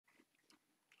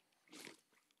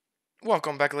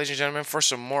Welcome back, ladies and gentlemen, for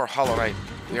some more Hollow Knight.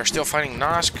 We are still fighting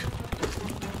Nosk.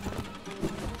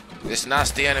 This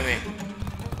nasty enemy.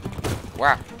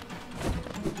 Wow.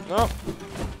 No.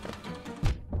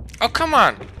 Oh, come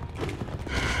on.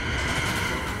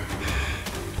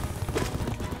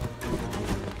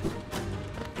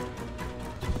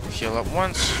 Heal up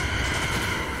once.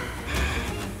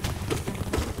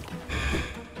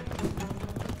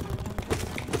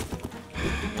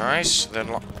 Nice.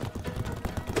 Then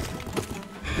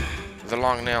the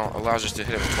long nail allows us to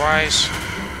hit him twice.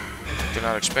 Did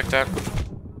not expect that.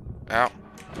 Ow.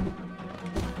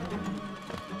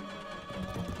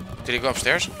 Did he go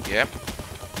upstairs? Yep.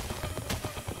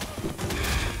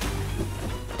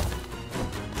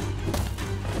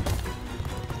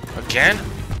 Again?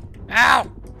 Ow!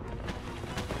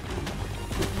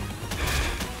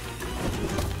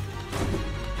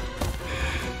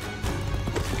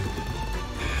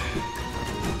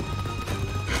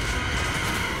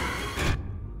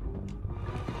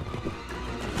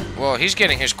 Well, he's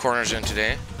getting his corners in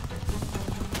today.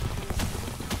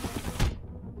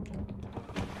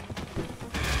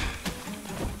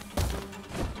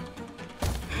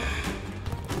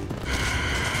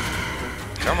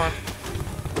 Come on.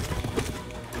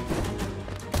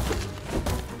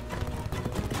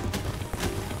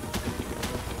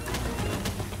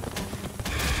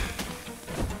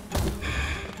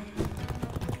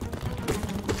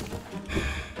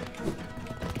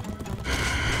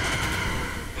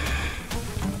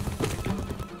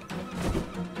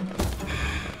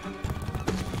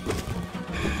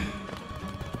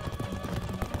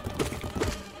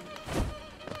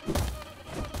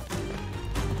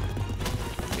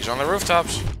 He's on the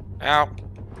rooftops. Ow.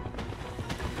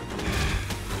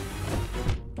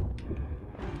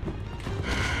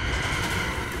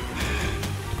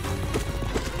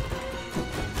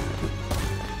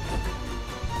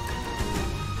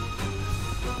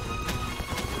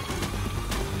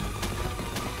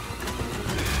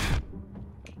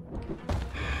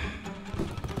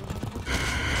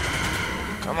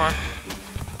 Come on.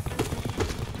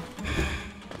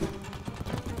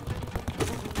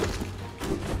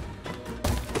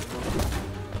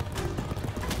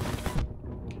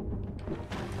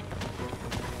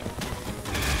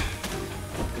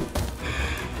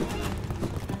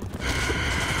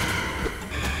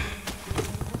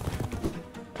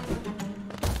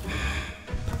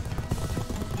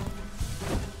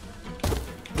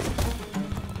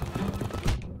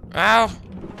 Ow!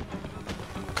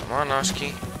 Come on,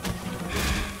 Noski.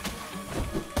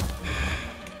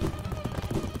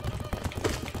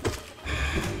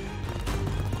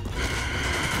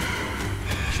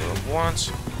 Kill up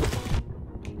once.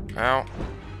 Ow.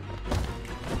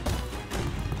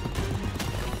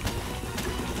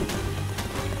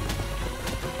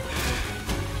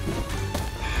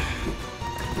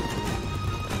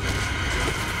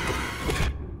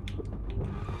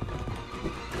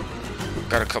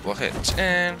 Got a couple hits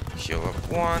in. Heal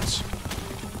up once.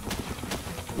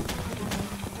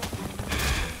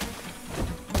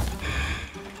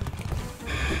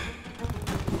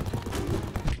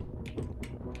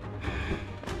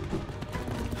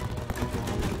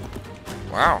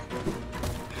 Wow.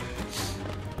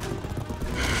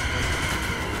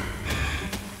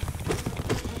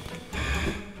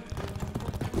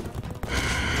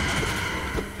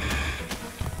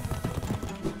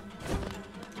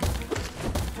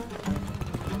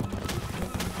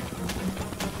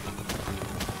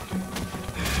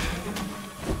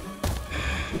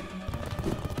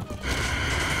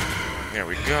 There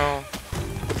we go.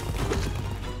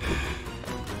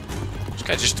 This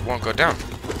guy just won't go down.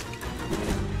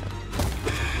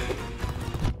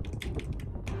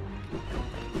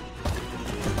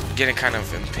 Getting kind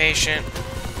of impatient.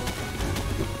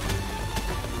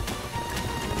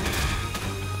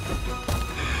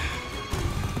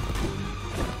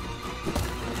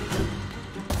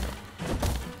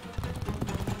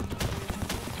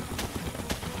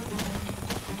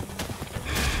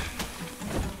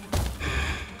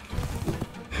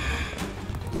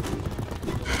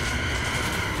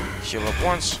 Heal up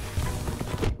once.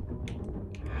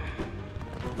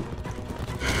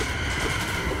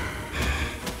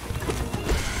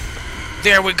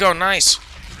 There we go, nice.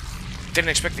 Didn't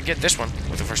expect to get this one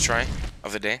with the first try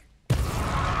of the day.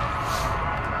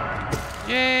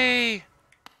 Yay!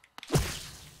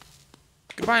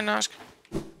 Goodbye, Nosk.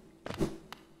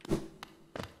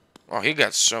 Oh, he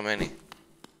got so many.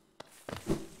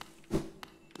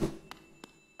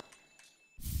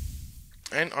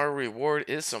 And our reward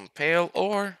is some pale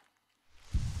ore.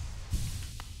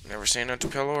 Never say no to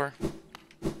pale ore.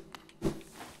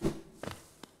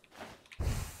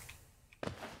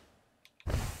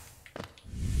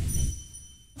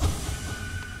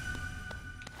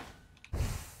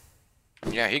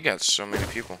 Yeah, he got so many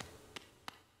people.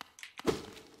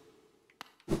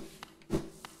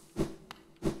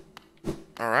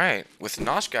 Alright, with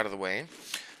Nosk out of the way,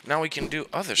 now we can do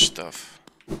other stuff.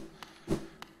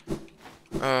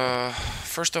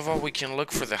 First of all, we can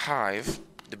look for the hive,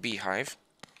 the beehive,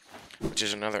 which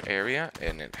is another area,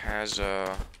 and it has,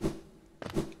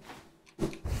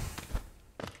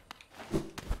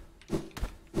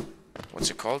 what's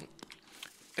it called?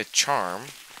 A charm,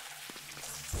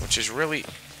 which is really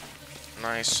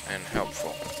nice and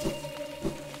helpful.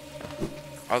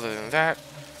 Other than that,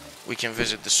 we can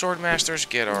visit the sword masters,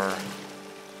 get our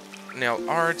nail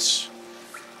arts.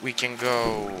 We can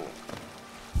go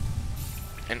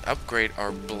and upgrade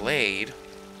our blade,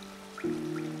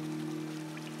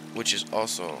 which is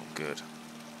also good.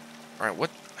 Alright, what,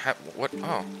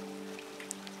 oh.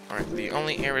 Alright, the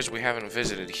only areas we haven't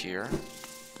visited here.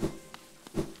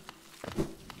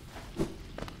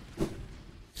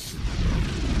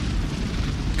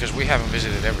 Because we haven't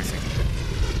visited everything.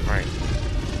 Alright.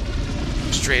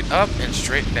 Straight up and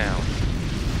straight down.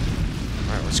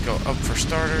 Alright, let's go up for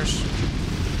starters.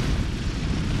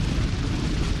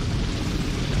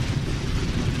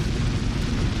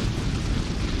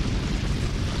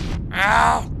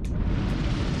 Ow!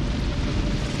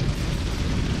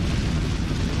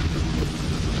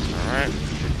 Alright.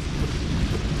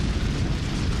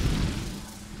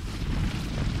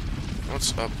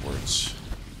 What's upwards?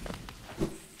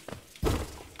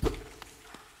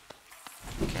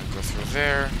 Can't go through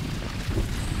there.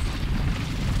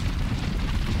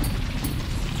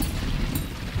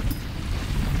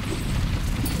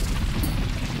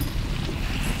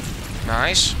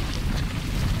 Nice.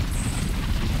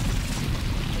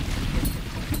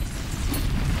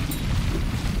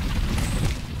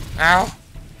 Ow!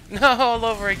 No, all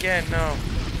over again, no.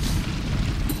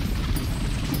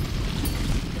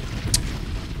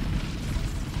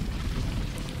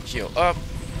 Heal up.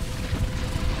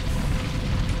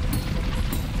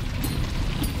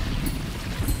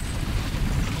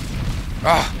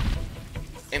 Ah!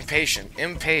 Impatient,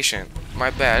 impatient.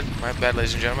 My bad,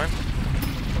 ladies and gentlemen.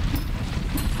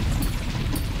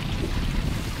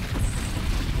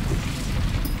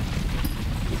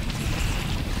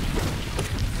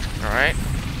 Alright.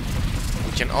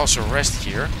 We can also rest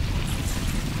here.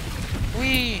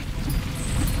 Whee!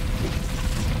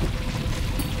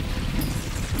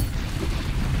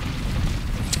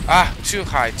 Ah! Too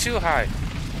high, too high.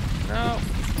 No.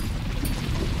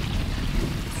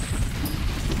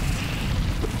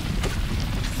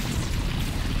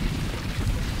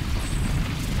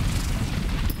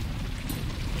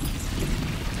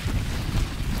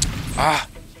 Ah!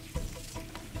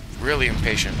 Really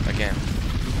impatient again.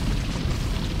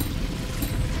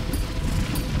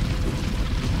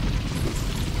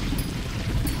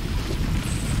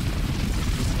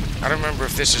 I don't remember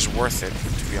if this is worth it,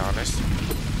 to be honest.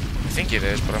 I think it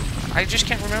is, but I just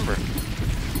can't remember.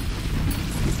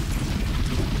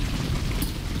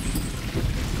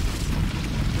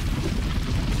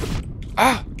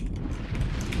 Ah!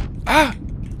 Ah!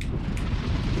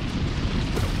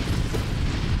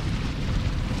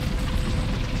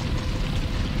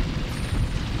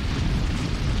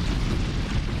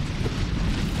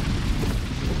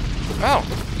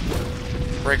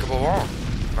 Oh! Breakable wall.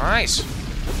 Nice.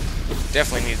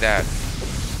 Definitely need that.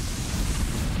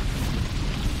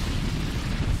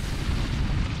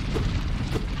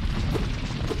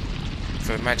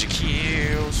 For the magic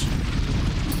heals.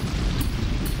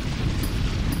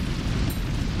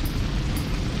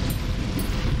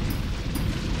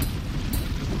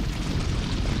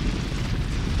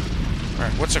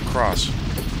 Alright, what's across?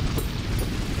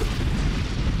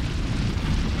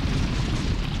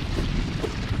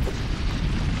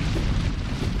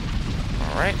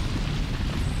 Alright.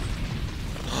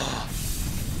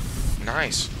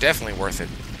 Nice. Definitely worth it.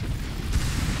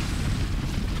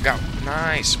 Got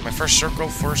nice. My first circle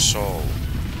for soul.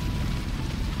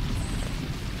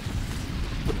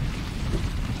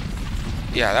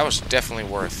 Yeah, that was definitely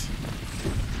worth.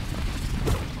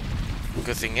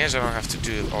 Good thing is I don't have to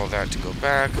do all that to go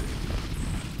back.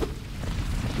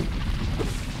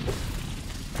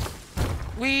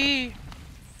 Whee!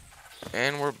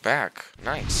 And we're back.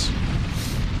 Nice.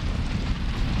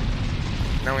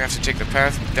 Now we have to take the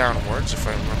path downwards, if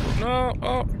I remember. No!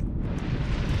 Oh!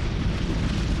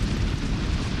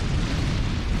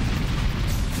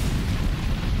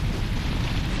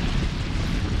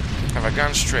 Have I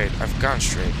gone straight? I've gone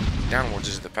straight. Downwards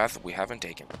is the path that we haven't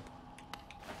taken.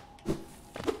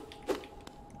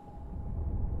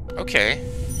 Okay.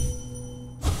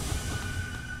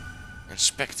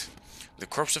 Inspect. The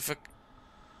corpse of a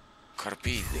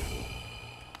Carpide.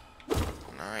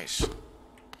 Nice.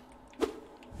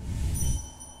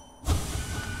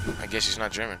 I guess he's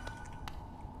not German.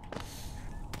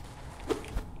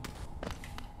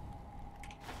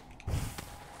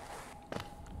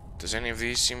 Does any of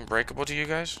these seem breakable to you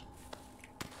guys?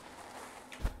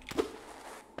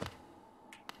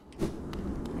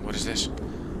 What is this?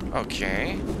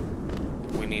 Okay.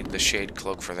 We need the shade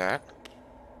cloak for that.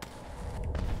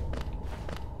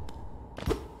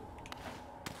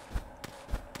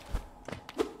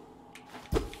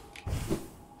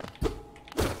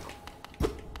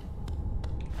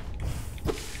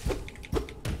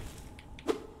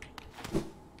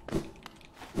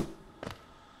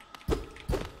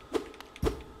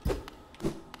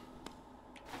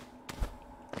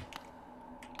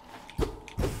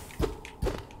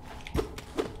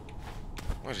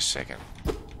 Wait a second.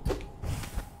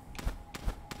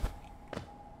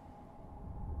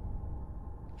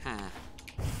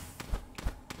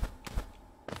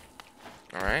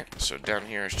 Alright, so down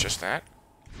here is just that.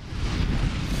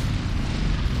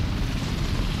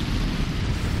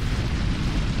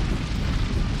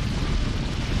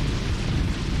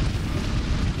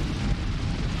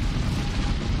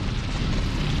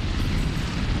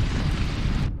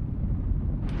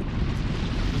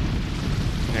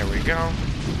 There we go.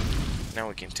 Now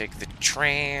we can take the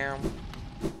tram.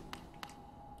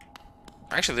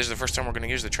 Actually, this is the first time we're going to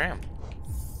use the tram.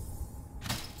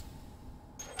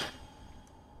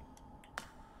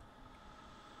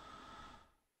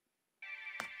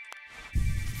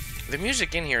 The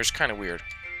music in here is kind of weird.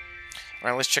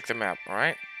 Alright, let's check the map,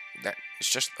 alright? That it's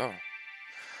just... Oh.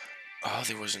 Oh,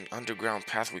 there was an underground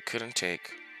path we couldn't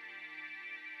take.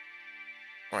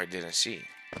 Or I didn't see.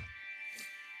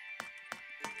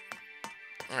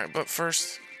 Alright, but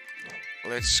first,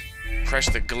 let's press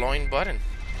the glowing button.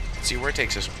 See where it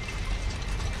takes us.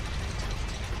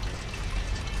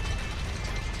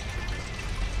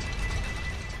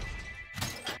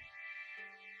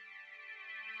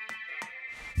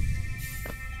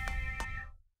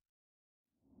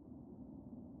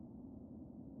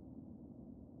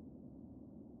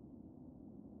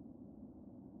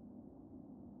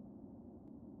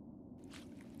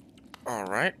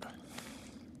 Alright.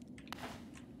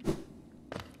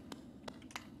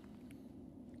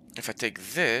 If I take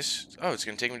this... Oh, it's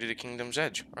going to take me to the Kingdom's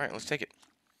Edge. Alright, let's take it.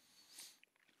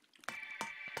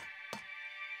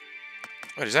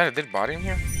 Wait, is that a dead body in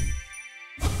here?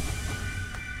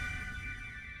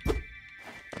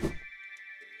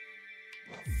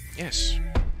 Yes.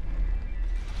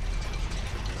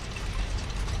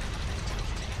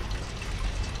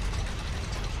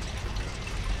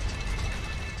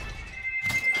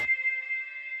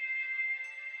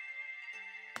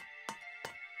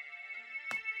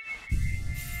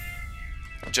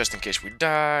 Just in case we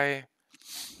die.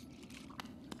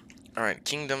 Alright,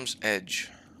 Kingdom's Edge.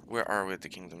 Where are we at the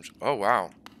Kingdom's? Oh, wow.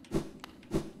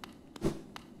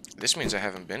 This means I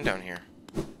haven't been down here.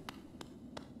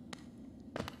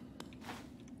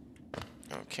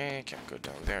 Okay, can't go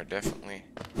down there, definitely.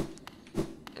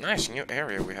 Nice, new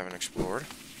area we haven't explored.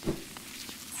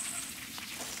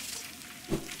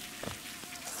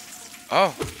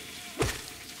 Oh!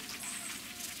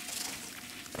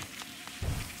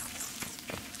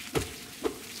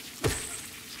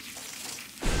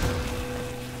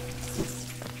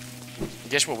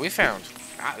 Guess what we found?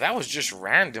 Ah, that was just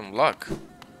random luck.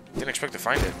 Didn't expect to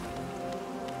find it.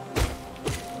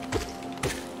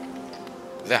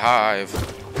 The hive.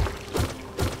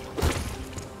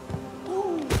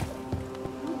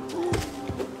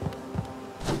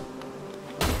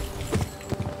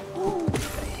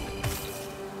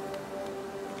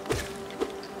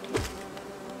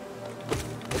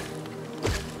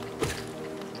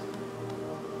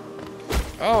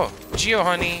 Oh, Sheo,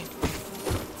 honey.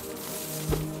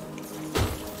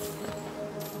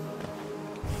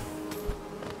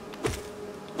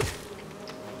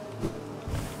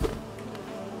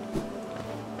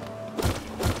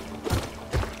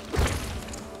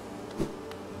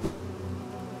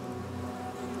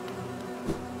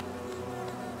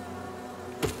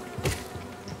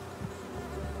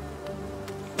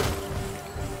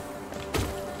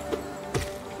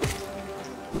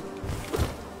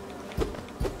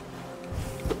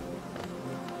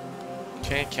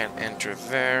 Okay, can't enter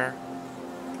there.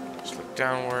 Just look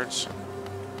downwards.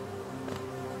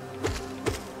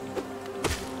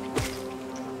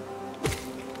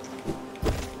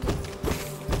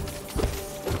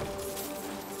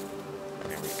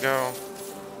 There we go.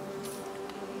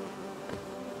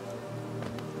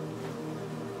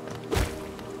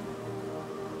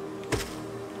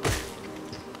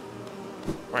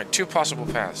 Alright, two possible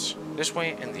paths. This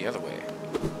way and the other way.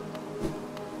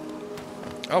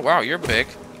 Oh, wow, you're big.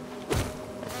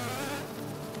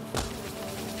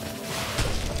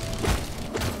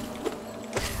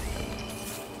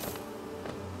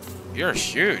 You're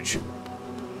huge.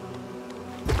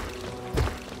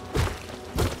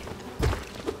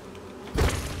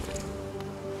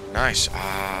 Nice.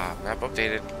 Ah, map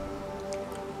updated.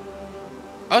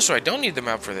 Oh, so I don't need the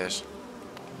map for this.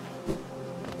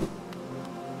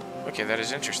 Okay, that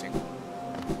is interesting.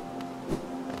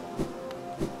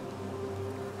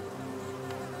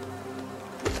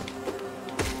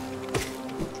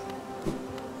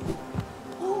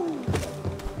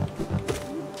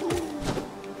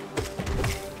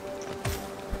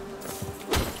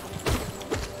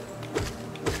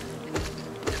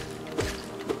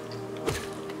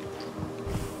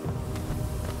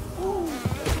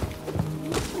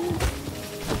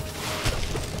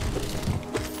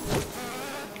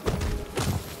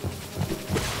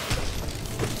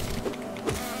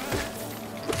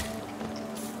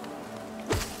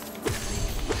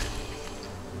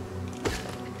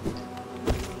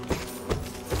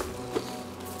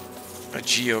 A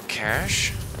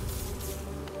geocache.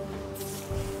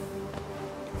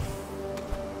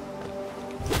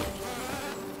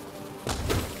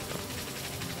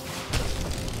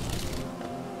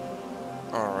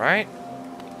 All right.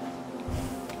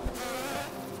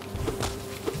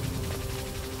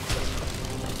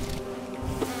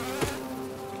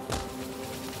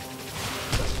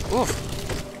 Oof.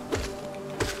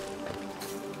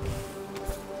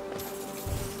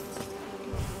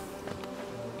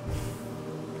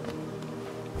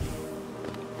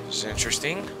 This is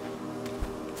interesting.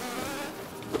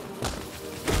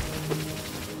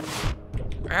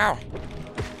 Ow.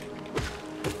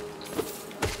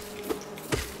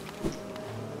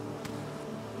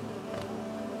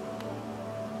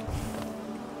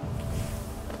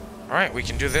 All right, we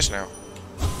can do this now.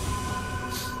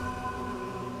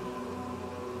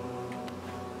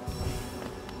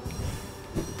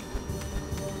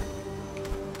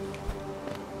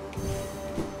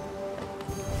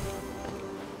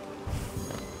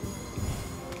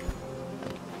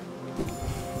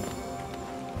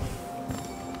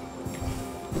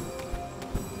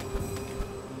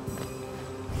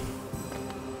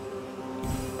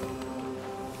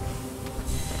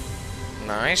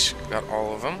 Nice, got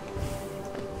all of them.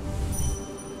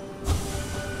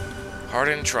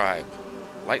 Hardened tribe,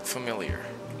 light familiar.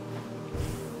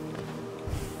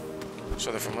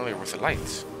 So they're familiar with the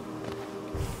lights.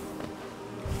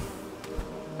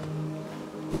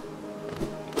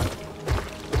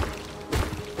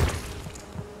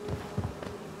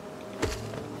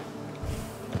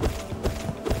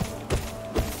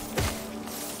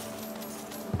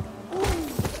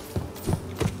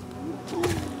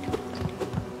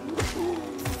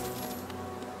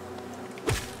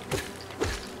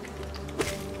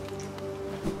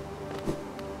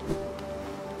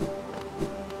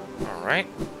 Right?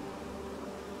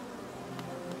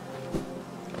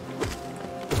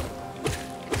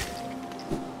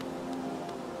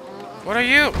 What are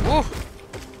you? Ooh.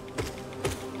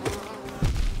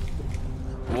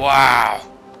 Wow.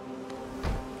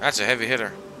 That's a heavy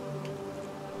hitter.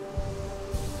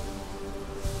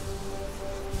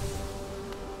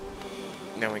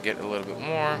 Then we get a little bit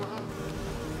more.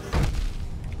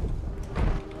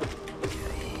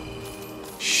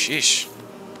 Sheesh.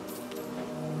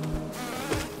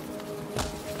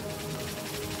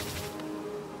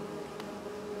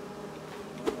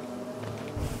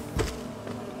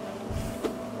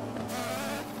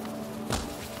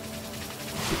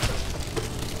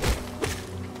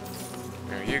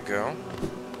 There you go.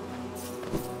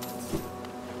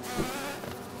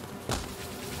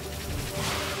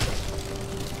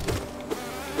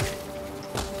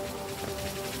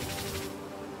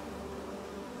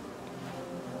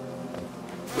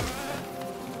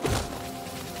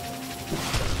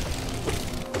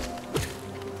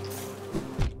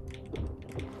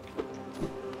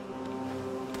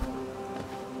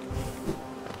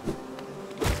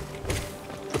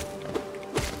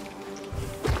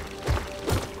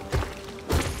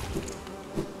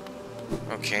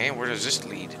 Okay, where does this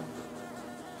lead?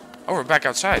 Oh, we're back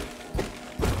outside.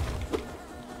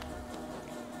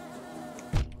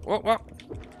 What?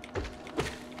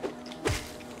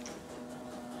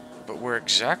 But we're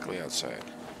exactly outside.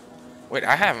 Wait,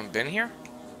 I haven't been here?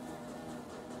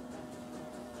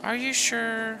 Are you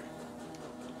sure?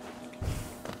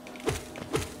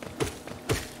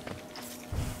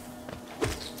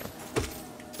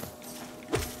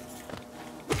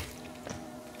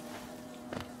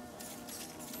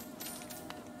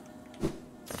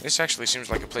 This actually seems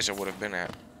like a place I would have been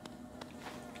at.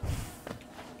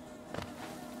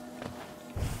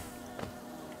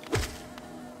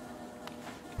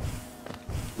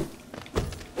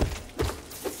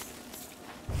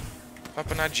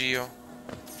 Papanaggio.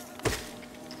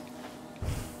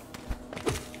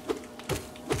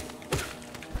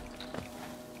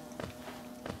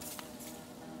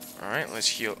 Alright, let's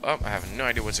heal up. I have no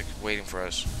idea what's waiting for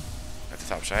us at the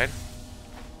top side.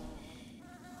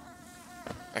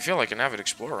 I feel like an avid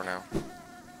explorer now.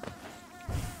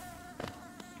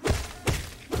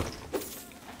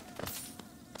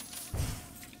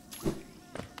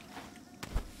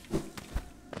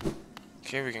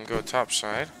 Okay, we can go top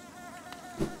side.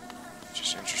 Which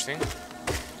is interesting.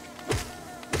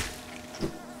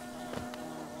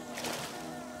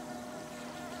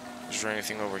 Is there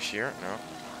anything over here? No.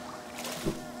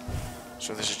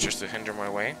 So this is just to hinder my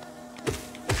way.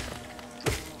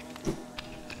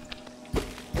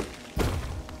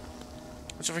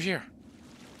 What's over here?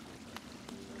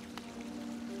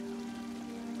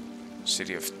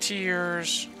 City of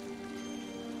Tears.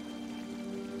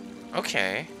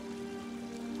 Okay.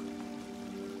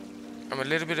 I'm a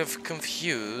little bit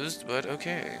confused, but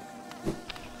okay.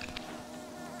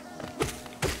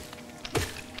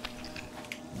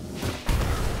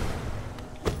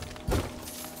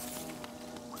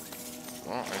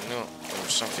 Well, I knew there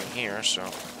was something here, so...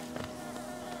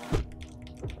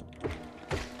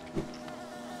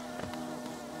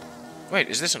 Wait,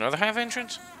 is this another hive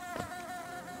entrance?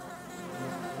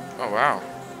 Oh, wow.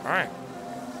 Alright.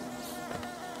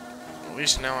 At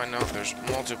least now I know there's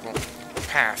multiple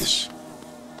paths.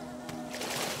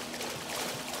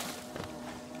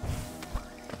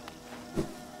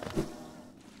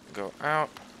 Go out.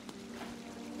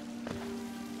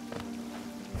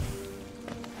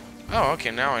 Oh,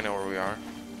 okay, now I know where we are.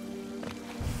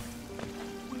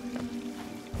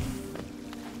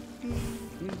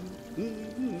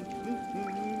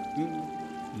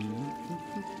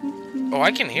 Oh,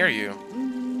 I can hear you.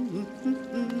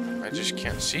 I just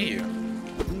can't see you.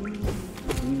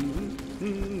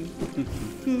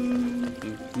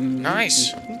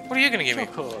 Nice. What are you gonna give me?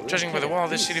 Judging by the wall,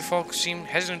 this city folk seem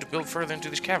hesitant to build further into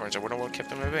these caverns. I wonder what kept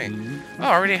them at bay. Oh,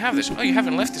 I already have this. Oh, you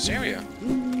haven't left this area.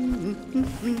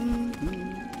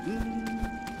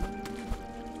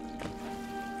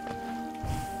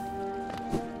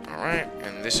 Alright,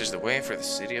 and this is the way for the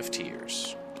City of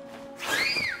Tears.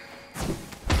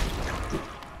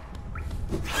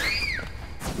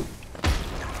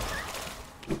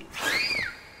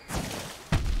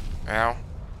 Ow.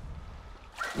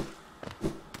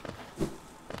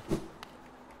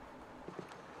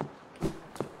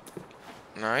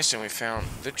 Nice, and we found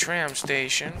the tram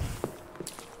station.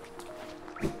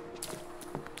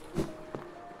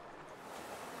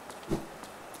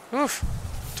 Oof.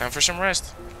 Time for some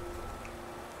rest.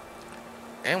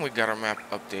 And we got our map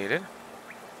updated.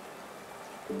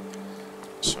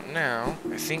 So now,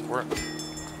 I think we're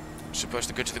supposed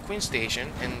to go to the Queen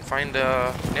Station and find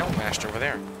a Nail Master over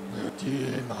there.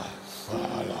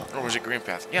 Or was it Green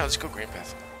Path? Yeah, let's go Green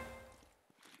Path.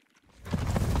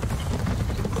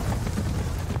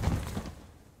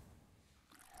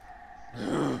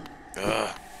 Ugh.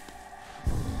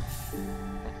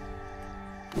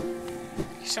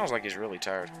 He sounds like he's really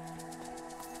tired.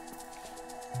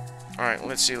 Alright,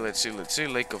 let's see.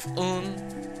 Lake of Un.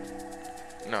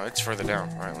 No, it's further down.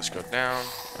 Alright, let's go down.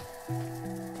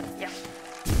 Yeah.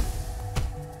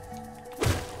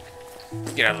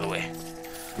 Get out of the way.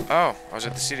 Oh, I was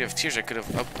at the City of Tears. I could have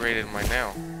upgraded my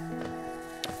nail.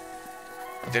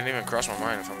 It didn't even cross my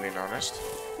mind, if I'm being honest.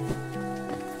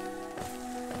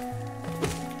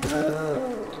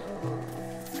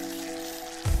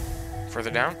 Further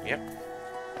down? Yep.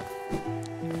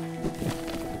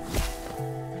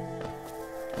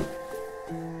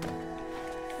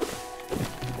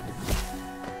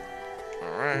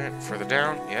 Alright, further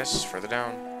down? Yes, further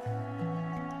down.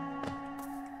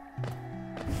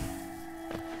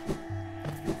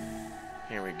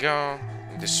 Here we go.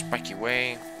 This spiky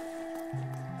way.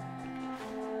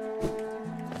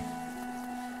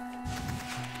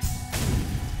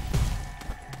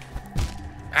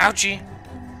 Ouchie!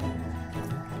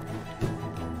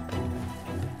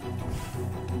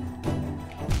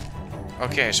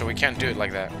 Okay, so we can't do it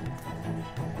like that.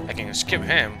 I can skip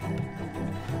him.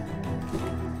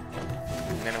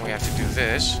 And then we have to do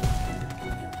this.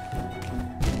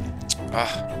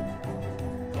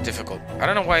 Difficult. I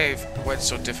don't know why it's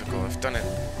so difficult. I've done it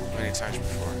many times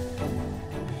before.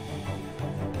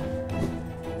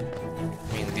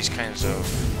 I mean, these kinds of...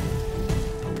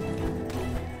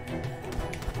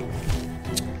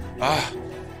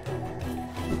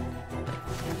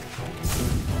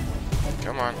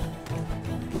 Come on.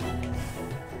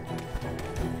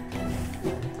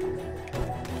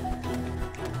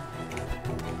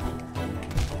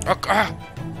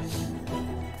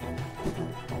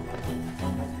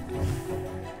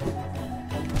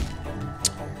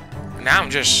 Now I'm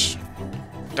just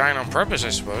dying on purpose, I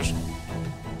suppose.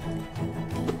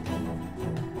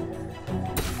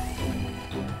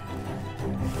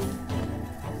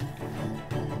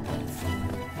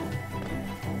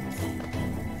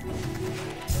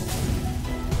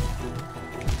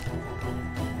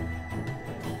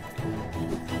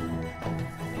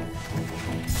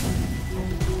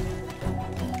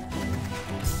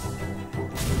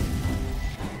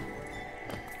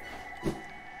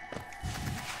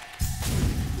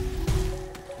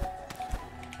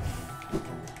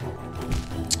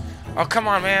 Oh, come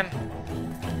on, man.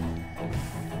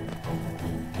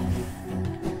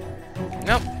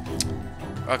 Nope.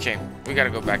 Okay, we gotta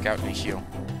go back out and heal.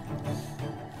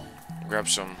 Grab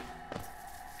some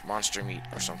monster meat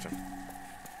or something.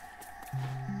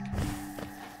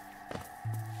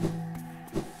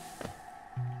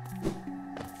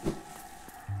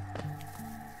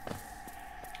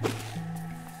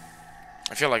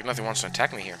 I feel like nothing wants to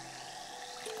attack me here.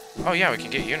 Oh yeah, we can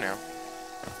get you now.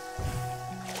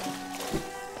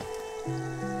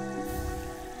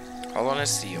 Hold on a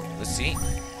seal. Let's see.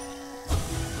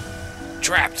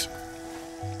 Trapped.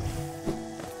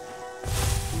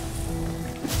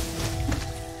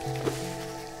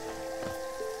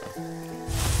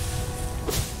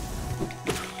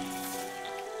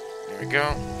 There we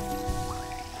go.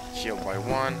 Healed by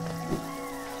 1.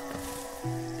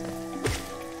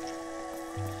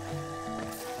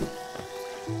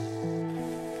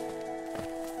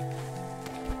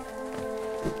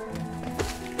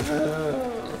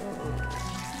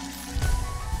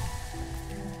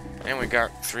 And we got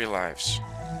 3 lives.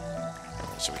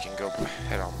 So we can go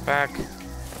head on back.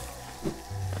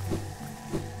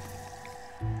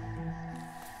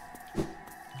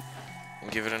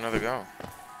 And give it another go.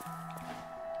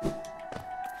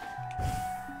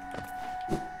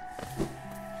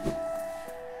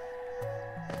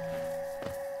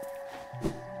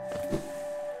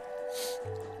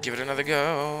 Give it another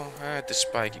go at the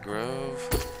Spiky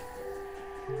Grove.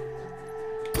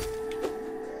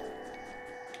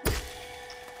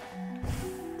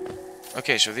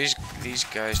 Okay, so these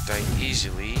guys die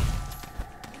easily.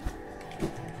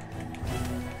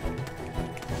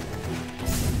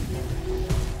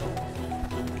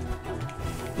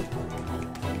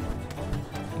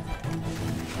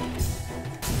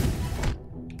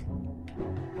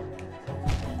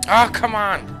 Oh, come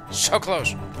on! So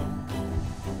close.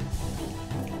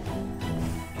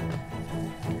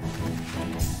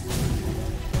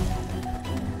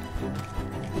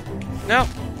 No.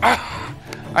 Ah!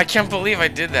 I can't believe I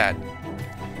did that.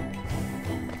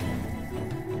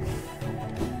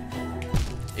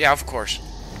 Yeah, of course.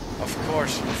 Of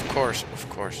course, of course, of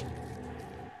course.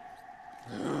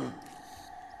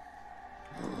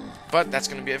 But that's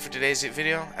going to be it for today's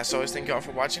video. As always, thank you all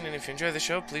for watching, and if you enjoyed the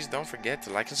show, please don't forget to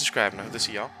like and subscribe, and I hope to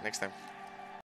see y'all next time.